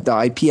track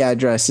the IP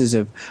addresses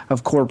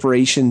of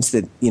corporations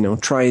that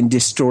try and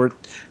distort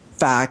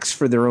facts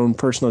for their own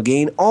personal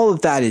gain. All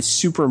of that is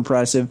super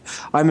impressive.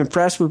 I'm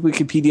impressed with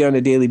Wikipedia on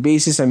a daily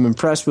basis. I'm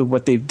impressed with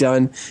what they've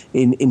done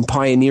in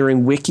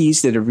pioneering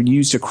wikis that are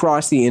used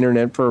across the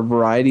internet for a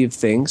variety of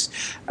things.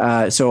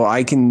 So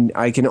I can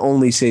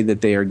only say that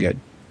they are good.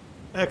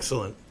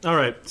 Excellent. All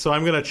right, so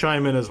I'm going to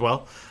chime in as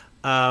well.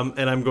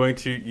 And I'm going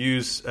to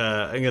use,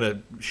 I'm going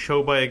to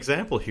show by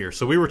example here.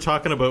 So we were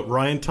talking about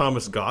Ryan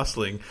Thomas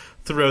Gosling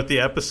throughout the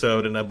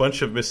episode, and a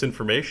bunch of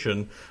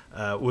misinformation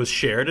was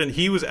shared. And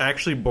he was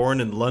actually born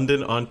in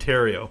London,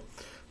 Ontario.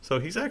 So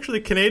he's actually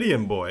a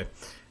Canadian boy.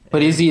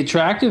 But is he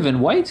attractive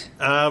and white?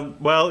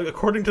 Well,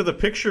 according to the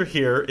picture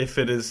here, if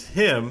it is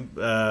him,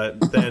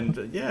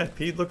 then yeah,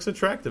 he looks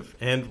attractive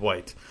and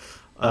white.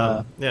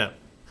 Yeah.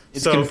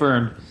 It's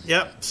confirmed.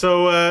 Yeah.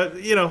 So,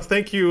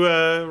 thank you,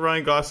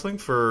 Ryan Gosling,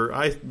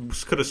 I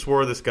could have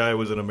swore this guy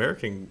was an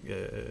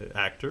American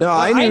actor. No,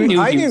 I knew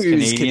he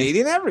was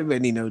Canadian.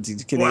 Everybody knows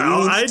he's Canadian.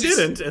 Well, I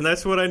didn't, and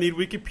that's what I need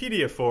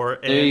Wikipedia for.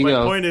 And my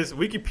point is,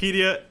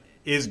 Wikipedia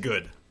is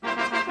good.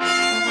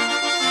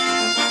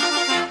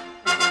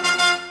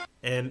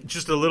 And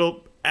just a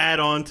little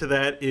add-on to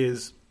that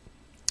is,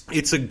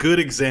 it's a good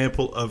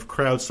example of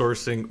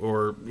crowdsourcing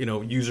or,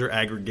 user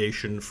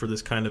aggregation for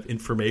this kind of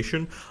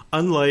information,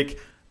 unlike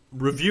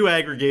review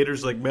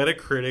aggregators like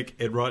Metacritic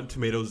and Rotten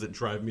Tomatoes that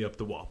drive me up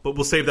the wall. But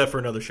we'll save that for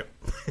another show.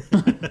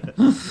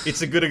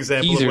 It's a good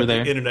example of what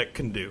the internet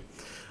can do.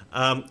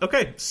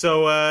 Okay,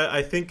 so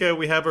I think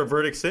we have our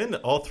verdicts in.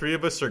 All three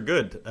of us are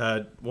good.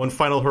 One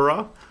final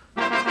hurrah.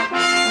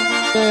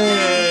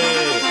 Yay!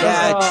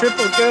 Yeah,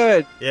 triple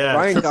good. Yeah,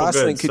 Ryan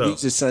Gosling could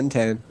use a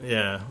suntan.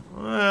 Yeah,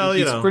 well,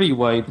 he's pretty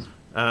white.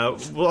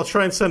 Well, I'll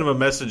try and send him a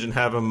message and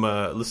have him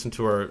listen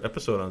to our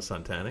episode on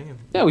suntanning.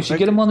 Yeah, we should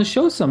get him on the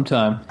show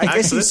sometime. I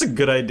guess that's a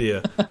good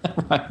idea.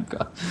 Ryan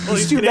Gosling. Well,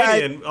 he's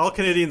Canadian. All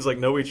Canadians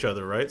know each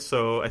other, right?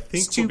 So I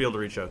think we'll be able to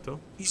reach out to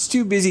him. He's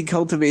too busy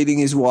cultivating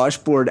his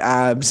washboard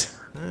abs.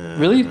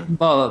 Really?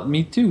 Well,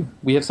 me too.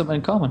 We have something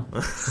in common.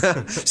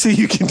 So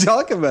you can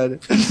talk about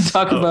it.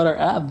 Talk about our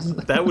abs.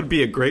 That would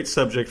be a great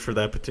subject for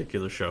that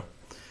particular show.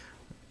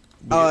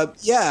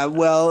 Yeah,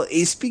 well,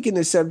 speaking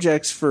of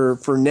subjects for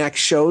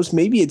next shows,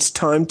 maybe it's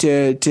time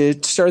to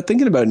start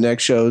thinking about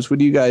next shows. What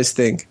do you guys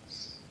think?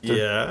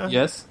 Yeah.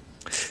 Yes.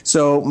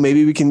 So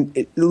maybe we can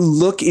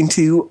look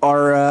into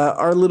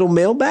our little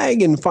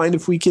mailbag and find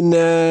if we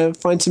can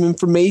find some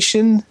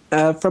information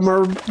from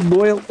our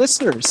loyal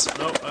listeners.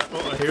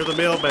 I hear the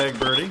mailbag,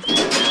 Bertie.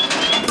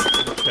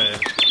 Okay.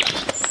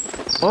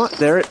 Oh,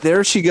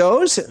 there she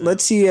goes.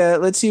 Let's see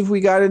if we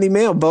got any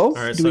mail, Bo. All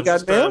right, we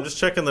got mail? I'm just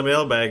checking the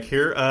mailbag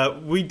here.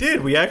 We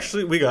did. We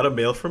got a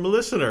mail from a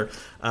listener.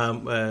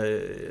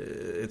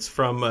 It's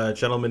from a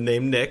gentleman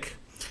named Nick,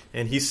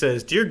 and he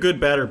says, "Dear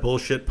Good, Bad, or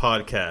Bullshit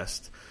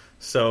podcast."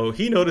 So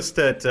he noticed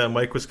that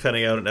Mike was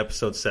cutting out in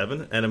episode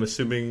 7, and I'm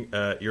assuming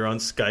you're on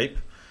Skype,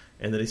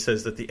 and then he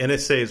says that the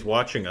NSA is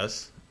watching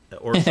us,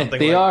 or something.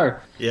 They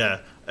are.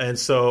 Yeah. And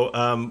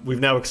so we've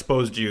now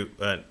exposed you,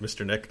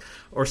 Mr. Nick,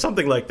 or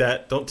something like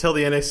that. Don't tell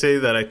the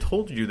NSA that I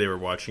told you they were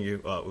watching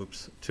you. Oh,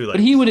 oops, too late.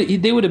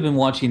 But they would have been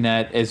watching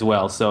that as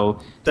well. So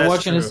they're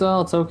watching us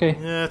all. It's okay.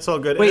 Yeah, it's all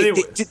good. Wait,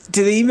 anyway,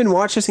 do they even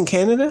watch us in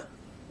Canada?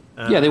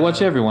 Yeah, they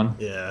watch everyone.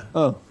 Yeah.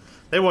 Oh,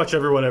 they watch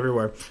everyone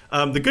everywhere.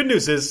 The good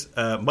news is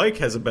Mike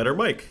has a better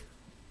mic.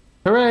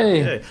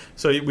 Hooray! Okay.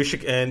 So we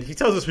should, and he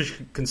tells us we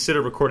should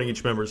consider recording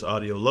each member's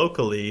audio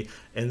locally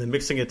and then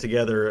mixing it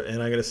together.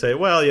 And I'm going to say,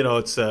 well,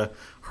 it's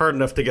hard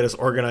enough to get us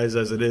organized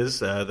as it is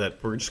that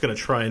we're just going to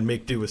try and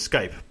make do with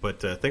Skype. But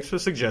thanks for the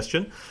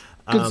suggestion.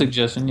 Good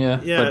suggestion, yeah.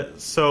 Yeah.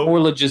 But so more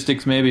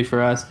logistics maybe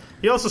for us.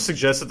 He also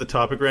suggests that the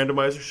topic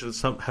randomizer should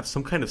have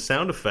some kind of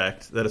sound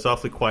effect that is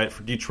awfully quiet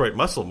for Detroit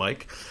Muscle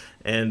Mike.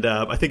 And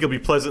I think it'll be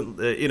pleasant.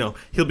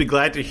 He'll be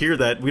glad to hear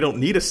that we don't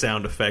need a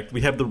sound effect.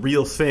 We have the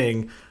real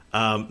thing.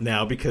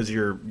 Now, because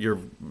your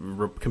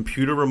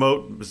computer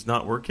remote is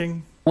not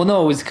working. Well,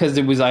 no, it was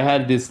because I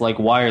had this like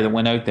wire that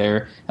went out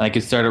there, and I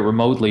could start it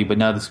remotely. But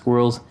now the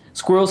squirrels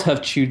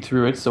have chewed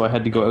through it, so I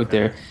had to go out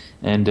there,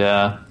 and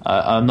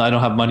I don't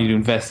have money to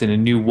invest in a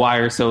new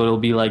wire, so it'll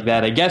be like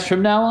that, I guess,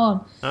 from now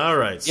on. All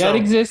right. Yeah, it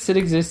exists. It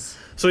exists.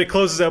 So he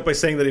closes out by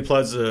saying that he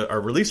applauds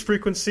our release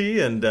frequency,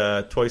 and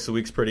twice a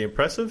week's pretty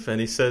impressive. And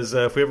he says,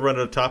 if we ever run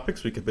out of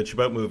topics, we could bitch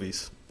about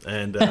movies.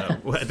 And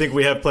I think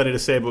we have plenty to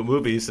say about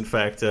movies. In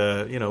fact,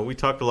 we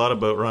talked a lot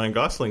about Ryan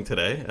Gosling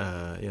today.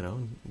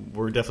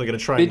 We're definitely going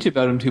to try. Bitch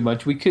about him too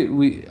much.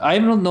 I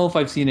don't know if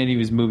I've seen any of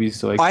his movies,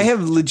 so I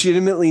have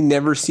legitimately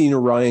never seen a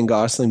Ryan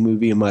Gosling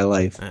movie in my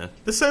life.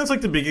 This sounds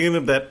like the beginning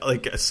of that,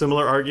 like a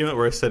similar argument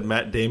where I said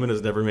Matt Damon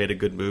has never made a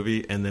good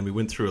movie, and then we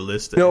went through a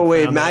list. No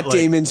way, Matt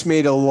Damon's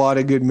made a lot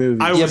of good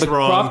movies. I was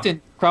wrong.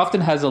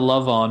 Crofton has a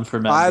love on for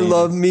Matt Damon. I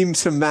love me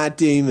some Matt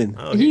Damon.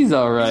 Oh, he's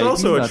all right. He's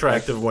also an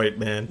attractive white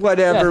man.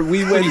 Whatever,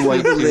 we went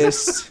white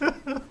list.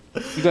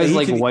 You guys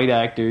like white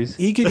actors.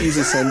 He could use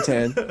a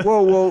suntan.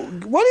 Whoa,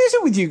 what is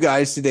it with you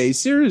guys today?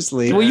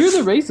 Seriously. Well, you're the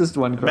racist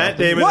one, Crofton. Matt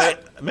Damon.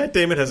 What? Matt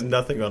Damon has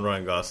nothing on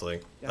Ryan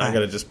Gosling. I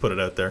gotta just put it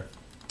out there.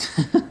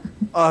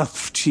 Oh,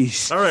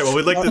 jeez. All right. Well,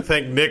 we'd like to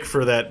thank Nick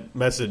for that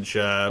message.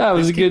 That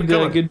was a good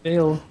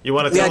mail. You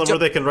want to tell them where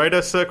they can write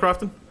us,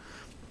 Crofton?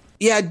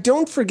 Yeah,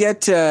 don't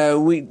forget,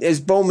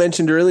 as Bo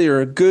mentioned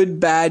earlier,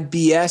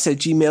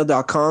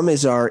 goodbadbs@gmail.com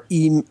is our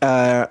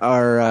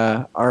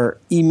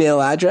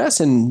email address,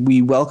 and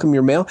we welcome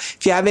your mail.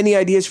 If you have any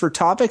ideas for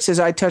topics, as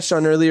I touched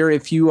on earlier,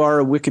 if you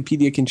are a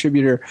Wikipedia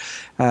contributor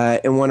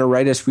and want to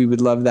write us, we would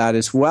love that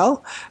as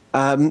well.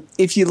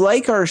 If you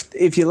like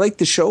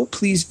the show,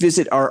 please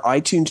visit our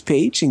iTunes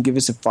page and give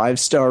us a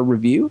 5-star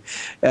review.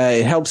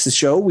 It helps the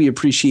show. We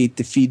appreciate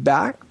the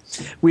feedback.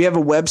 We have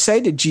a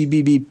website at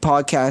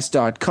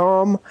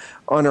gbbpodcast.com.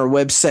 On our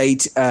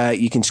website,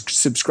 you can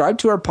subscribe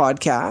to our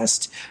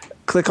podcast.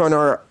 Click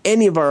on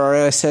any of our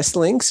RSS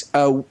links.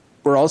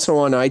 We're also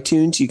on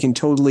iTunes. You can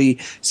totally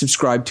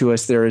subscribe to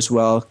us there as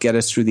well. Get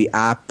us through the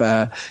app,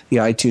 the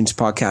iTunes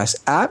podcast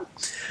app.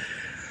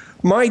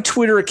 My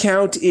Twitter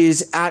account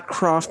is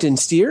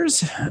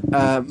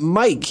 @CroftonSteers.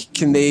 Mike,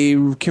 can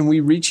we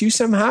reach you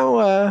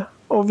somehow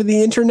over the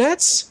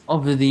internets?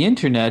 Over the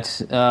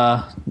internet?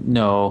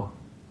 No.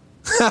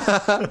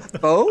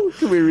 Oh,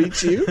 can we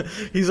reach you?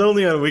 He's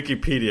only on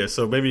Wikipedia,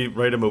 so maybe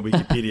write him a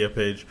Wikipedia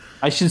page.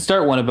 I should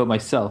start one about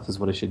myself is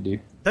what I should do.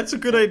 That's a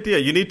good idea.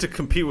 You need to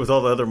compete with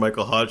all the other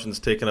Michael Hodgins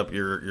taking up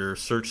your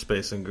search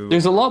space in Google.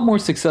 There's a lot more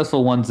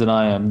successful ones than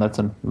I am. That's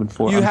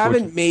unfortunate. You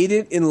haven't made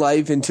it in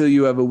life until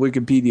you have a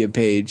Wikipedia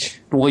page.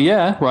 Well,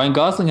 yeah. Ryan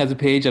Gosling has a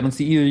page. I don't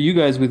see either of you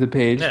guys with a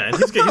page. Yeah, and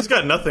he's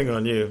got nothing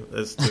on you.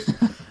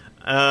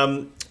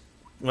 Well,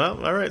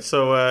 all right.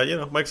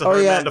 So, Mike's a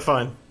hard man to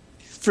find.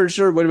 For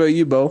sure. What about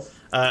you, Bo?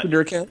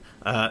 Twitter account?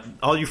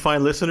 All you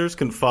fine listeners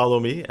can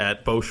follow me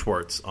at Bo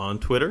Schwartz on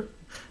Twitter.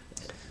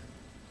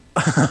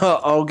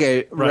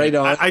 Okay, right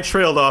on. I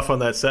trailed off on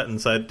that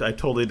sentence. I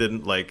totally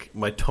didn't,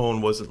 my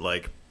tone wasn't,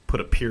 put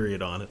a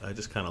period on it. I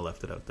just kind of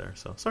left it out there.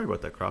 So, sorry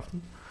about that,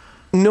 Crofton.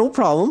 No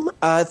problem.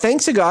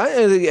 Thanks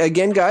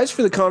again, guys,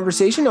 for the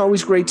conversation.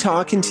 Always great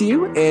talking to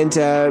you.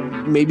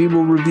 And maybe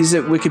we'll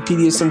revisit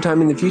Wikipedia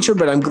sometime in the future.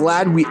 But I'm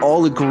glad we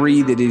all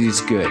agree that it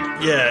is good.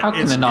 Yeah, how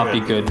can it not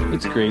be good?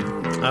 It's great.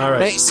 All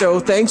right.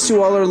 So thanks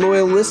to all our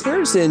loyal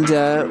listeners. And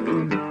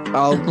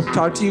I'll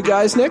talk to you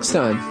guys next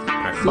time. All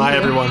right, bye,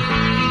 everyone.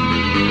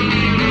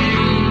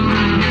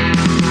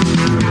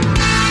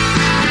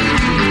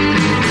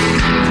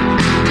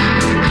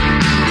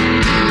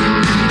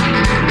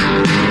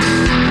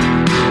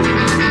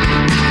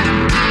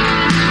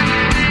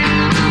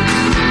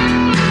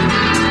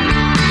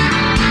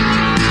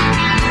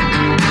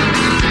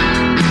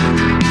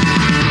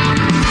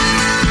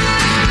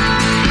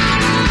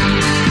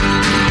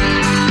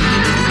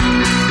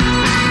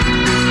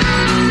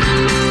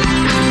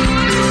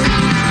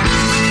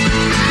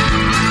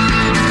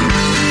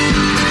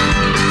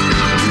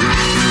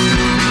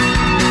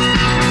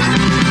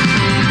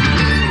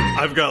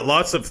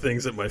 Lots of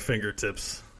things at my fingertips.